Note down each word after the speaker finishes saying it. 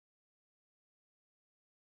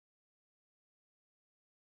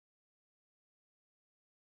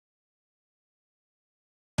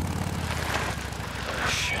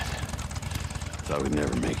Thought we'd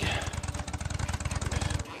never make it.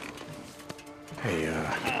 Hey,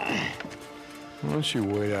 why don't you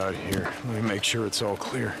wait out here? Let me make sure it's all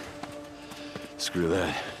clear. Screw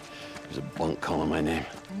that. There's a bunk calling my name.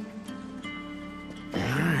 All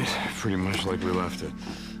right, pretty much like we left it.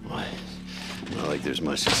 What? Not like there's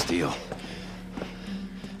much to steal.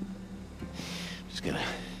 Just gonna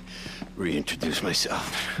reintroduce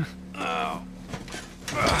myself. Oh.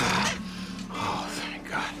 Oh, thank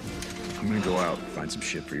God. I'm gonna go out and find some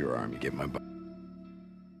shit for your arm. You get my butt.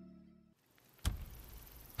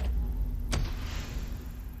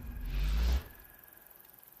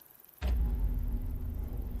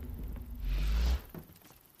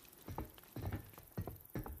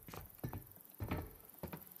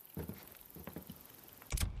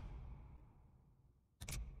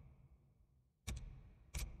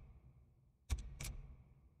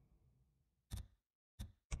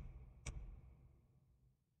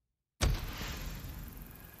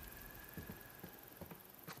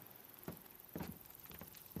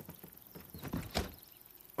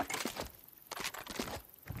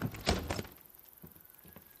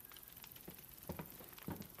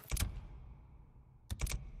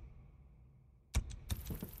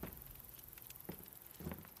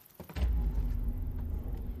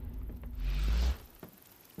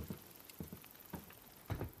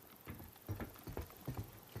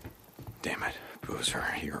 Damn it, Boozer,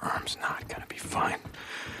 your arm's not gonna be fine.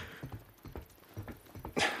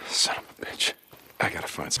 Son of a bitch. I gotta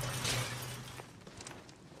find some...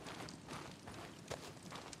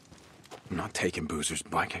 I'm not taking Boozer's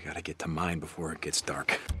bike. I gotta get to mine before it gets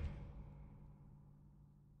dark.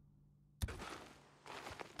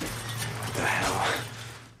 What the hell?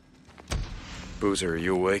 Boozer, are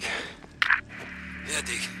you awake? Yeah,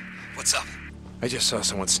 Deke. What's up? I just saw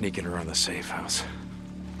someone sneaking around the safe house.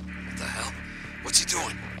 What the hell? What's he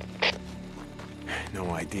doing?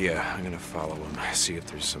 No idea. I'm gonna follow him, see if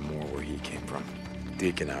there's some more where he came from.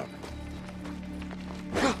 Deacon out.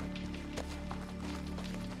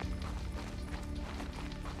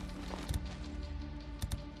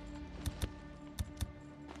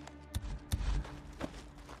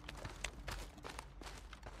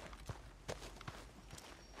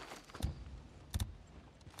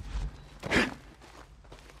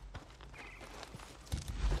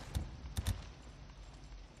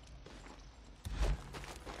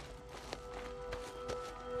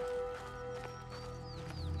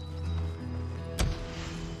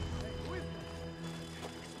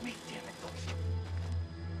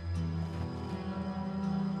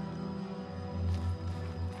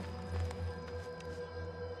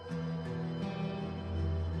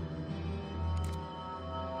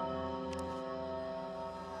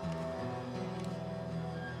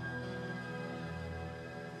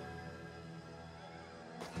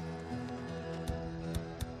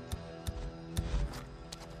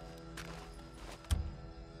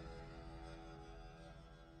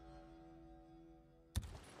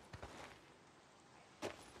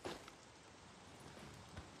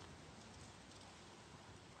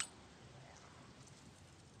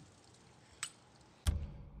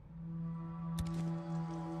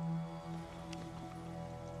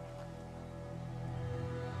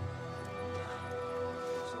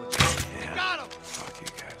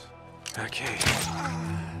 Okay.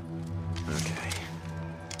 Okay.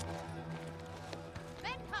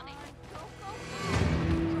 Men coming.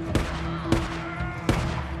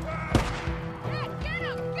 Get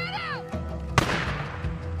him! Get out!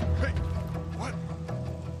 Hey, what?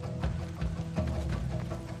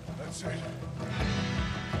 That's it.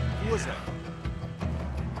 Who was that?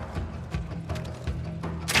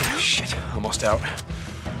 Shit, almost out.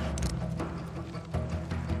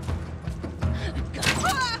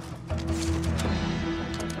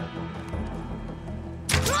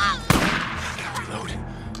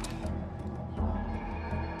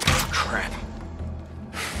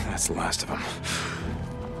 That's the last of them.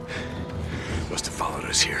 Must have followed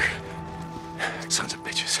us here. Sons of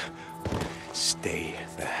bitches. Stay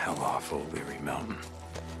the hell off O'Leary Mountain.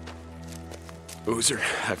 Boozer,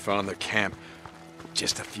 I found their camp.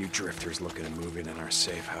 Just a few drifters looking to move in our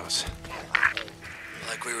safe house.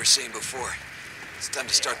 Like we were saying before, it's time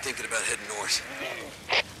to start thinking about heading north.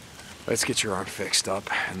 Let's get your arm fixed up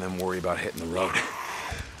and then worry about hitting the road.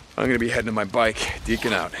 I'm gonna be heading to my bike.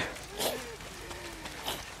 Deacon out.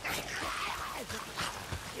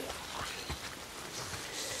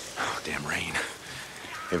 Oh, damn rain.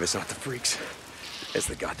 If it's not the freaks, it's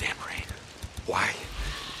the goddamn rain. Why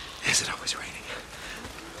is it always raining?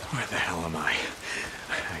 Where the hell am I?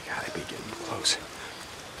 I gotta be getting close.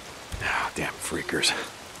 Oh, damn freakers.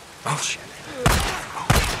 Oh, shit. Oh,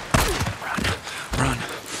 run.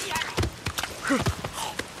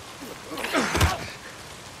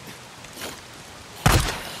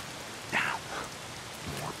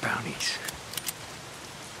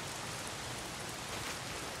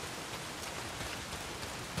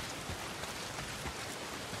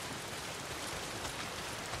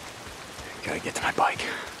 Gotta get to my bike.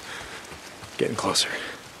 Getting closer.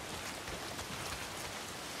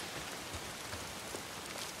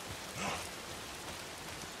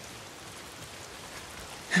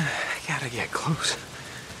 I gotta get close.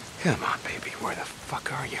 Come on, baby. Where the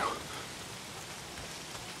fuck are you?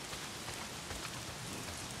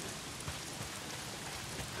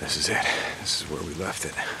 This is it. This is where we left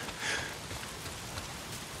it.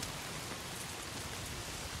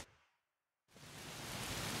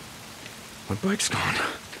 My bike's gone.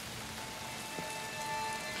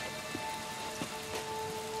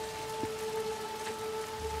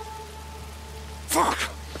 Fuck!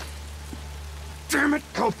 Damn it,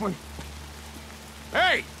 Copeland!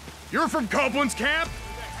 Hey! You're from Copeland's camp?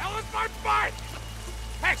 Where the hell is my bike?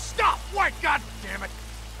 Hey, stop! Wait, God damn it!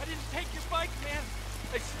 I didn't take your bike, man.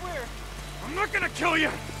 I swear. I'm not gonna kill you!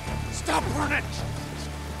 Stop running!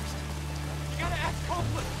 You gotta ask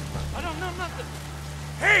Copeland. I don't know nothing.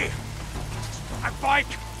 Hey! My bike!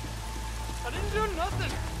 I didn't do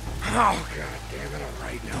nothing. Oh, god damn it. All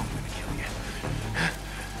right, now I'm gonna kill you.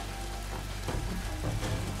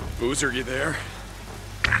 Boozer, you there?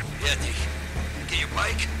 Yeah, Deke. Get your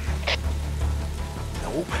bike?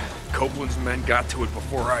 Nope. Copeland's men got to it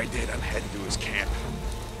before I did. I'm heading to his camp.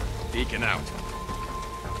 Deacon out.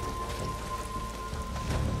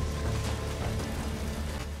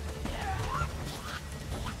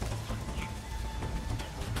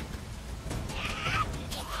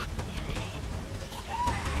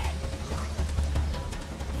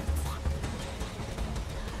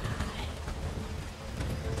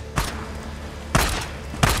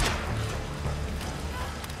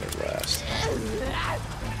 At last.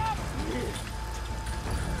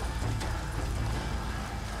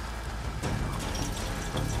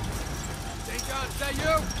 St. John, is that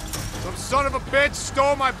you? Some son of a bitch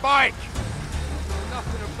stole my bike!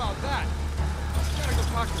 Nothing about that. You gotta go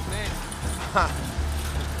talk to the man.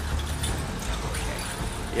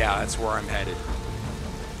 Yeah, that's where I'm headed.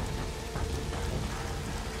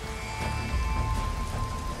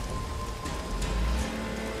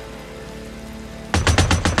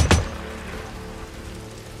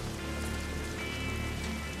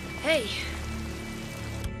 Hey,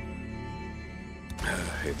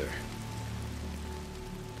 Hey there.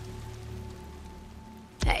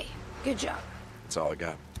 hey, good job. That's all I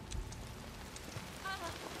got.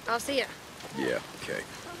 I'll see ya. Yeah, okay.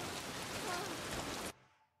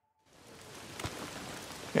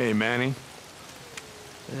 Hey, Manny.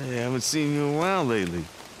 Hey, I haven't seen you around lately.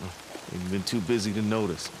 You've been too busy to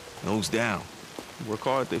notice. Nose down. You work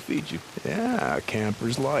hard, they feed you. Yeah,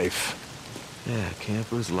 camper's life. Yeah,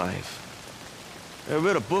 camper's life. I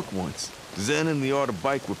read a book once, Zen and the Art of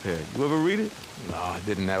Bike Repair. You ever read it? No, I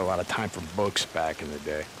didn't have a lot of time for books back in the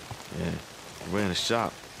day. Yeah, I ran a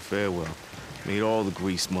shop, Farewell. Made all the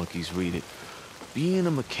grease monkeys read it. Being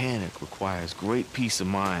a mechanic requires great peace of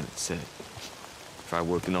mind, it said. Try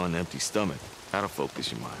working on an empty stomach. That'll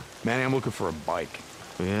focus your mind. Manny, I'm looking for a bike.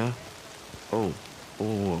 Yeah? Oh.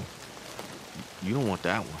 You don't want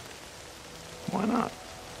that one. Why not?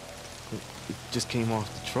 It just came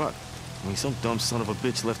off the truck. I mean, some dumb son of a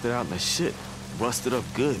bitch left it out in the shit. Rusted up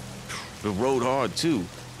good. It rode hard, too.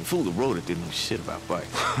 The fool that rode it didn't know shit about bikes.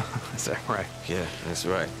 Is that right? Yeah, that's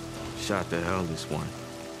right. Shot the hell this one.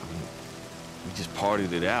 I mean, we just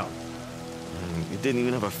partied it out. I mean, it didn't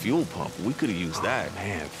even have a fuel pump. We could have used that.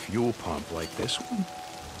 Man, fuel pump like this one?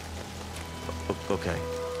 Okay.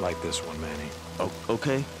 Like this one, Manny.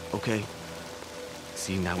 Okay.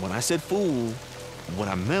 See, now when I said fool, what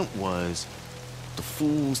I meant was the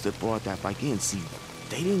fools that brought that bike in. See,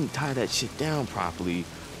 they didn't tie that shit down properly,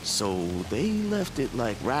 so they left it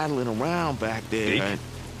like rattling around back there. Deke,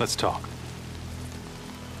 let's talk.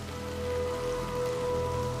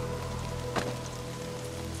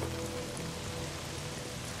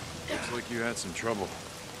 Looks like you had some trouble.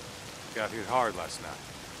 Got hit hard last night.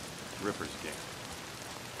 Rippers again.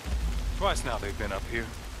 Twice now they've been up here.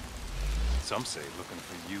 Some say looking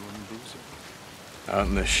for you and Boozer. Out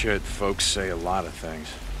in the shit, folks say a lot of things.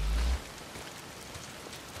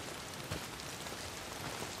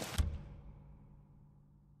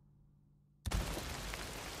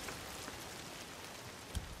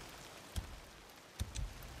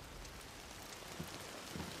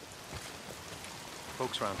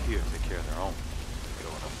 Folks around here take care of their own. Go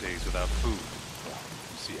enough days without food.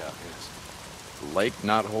 You see how it is. The lake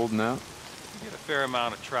not holding out? You get a fair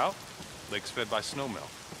amount of trout. Lake's fed by snowmelt.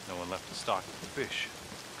 No one left to stock it with fish.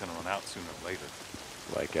 Gonna run out sooner or later.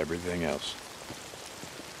 Like everything else.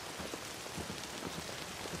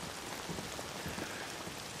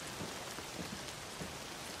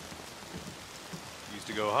 Used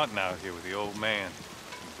to go hunting out here with the old man.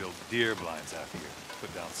 build deer blinds out here,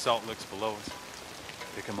 put down salt licks below us,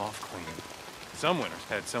 pick them off clean. Some winters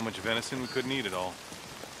had so much venison we couldn't eat it all.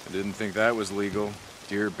 I didn't think that was legal.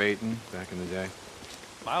 Deer baiting back in the day.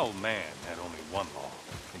 My old man had only one law,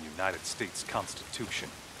 the United States Constitution.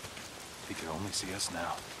 If he could only see us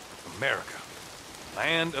now. America,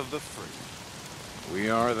 land of the free. We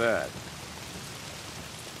are that.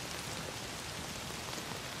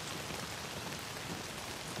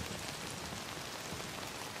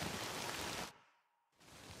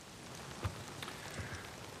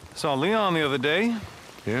 Saw Leon the other day.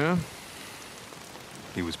 Yeah?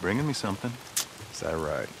 He was bringing me something. Is that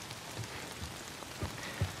right?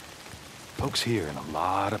 Folks here in a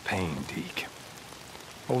lot of pain, Deke.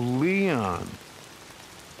 Oh, Leon.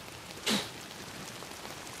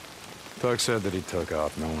 Tug said that he took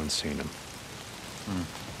off. No one's seen him.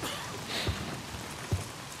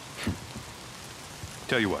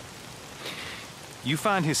 Tell you what. You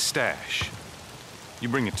find his stash. You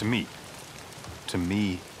bring it to me. To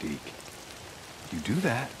me, Deke. You do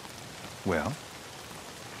that, well,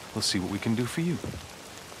 we'll see what we can do for you.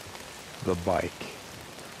 The bike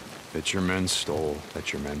that your men stole,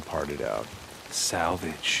 that your men parted out.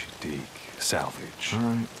 Salvage, Deke. Salvage. All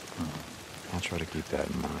right. I'll try to keep that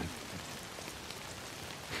in mind.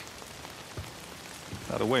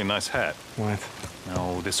 By the way, nice hat. What?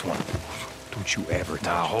 No, this one. Don't you ever touch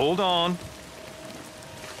Now, it. hold on.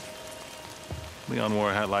 Leon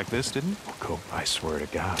wore a hat like this, didn't he? Cool. I swear to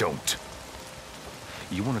God. Don't.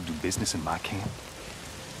 You want to do business in my camp?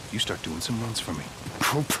 You start doing some runs for me.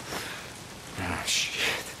 Ah,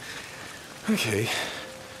 shit. Okay.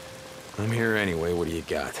 I'm here anyway. What do you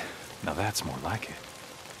got? Now that's more like it.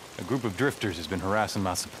 A group of drifters has been harassing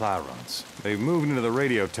my supply runs. They've moved into the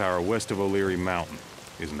radio tower west of O'Leary Mountain.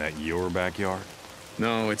 Isn't that your backyard?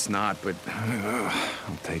 No, it's not, but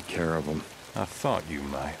I'll take care of them. I thought you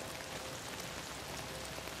might.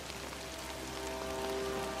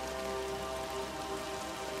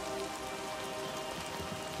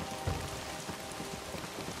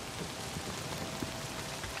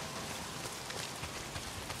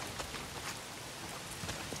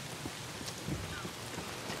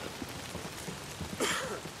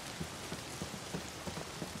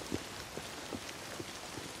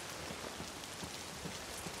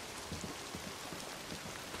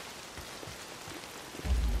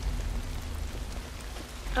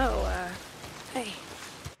 Oh, hey.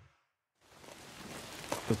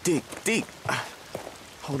 But Deke,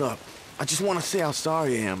 hold up. I just want to say how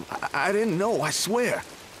sorry I am. I didn't know, I swear.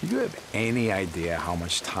 You have any idea how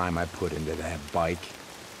much time I put into that bike?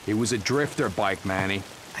 It was a drifter bike, Manny.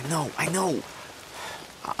 I know.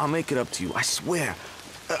 I'll make it up to you, I swear.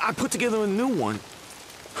 I put together a new one.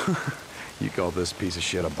 You call this piece of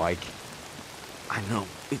shit a bike? I know.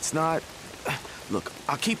 It's not... Look,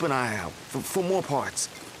 I'll keep an eye out for more parts.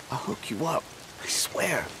 I'll hook you up. I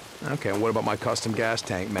swear. Okay, and what about my custom gas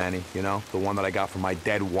tank, Manny? You know, the one that I got from my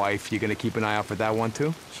dead wife. You gonna keep an eye out for that one,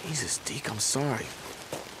 too? Jesus, Deke, I'm sorry.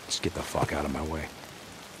 Just get the fuck out of my way.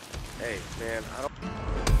 Hey, man, I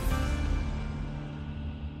don't...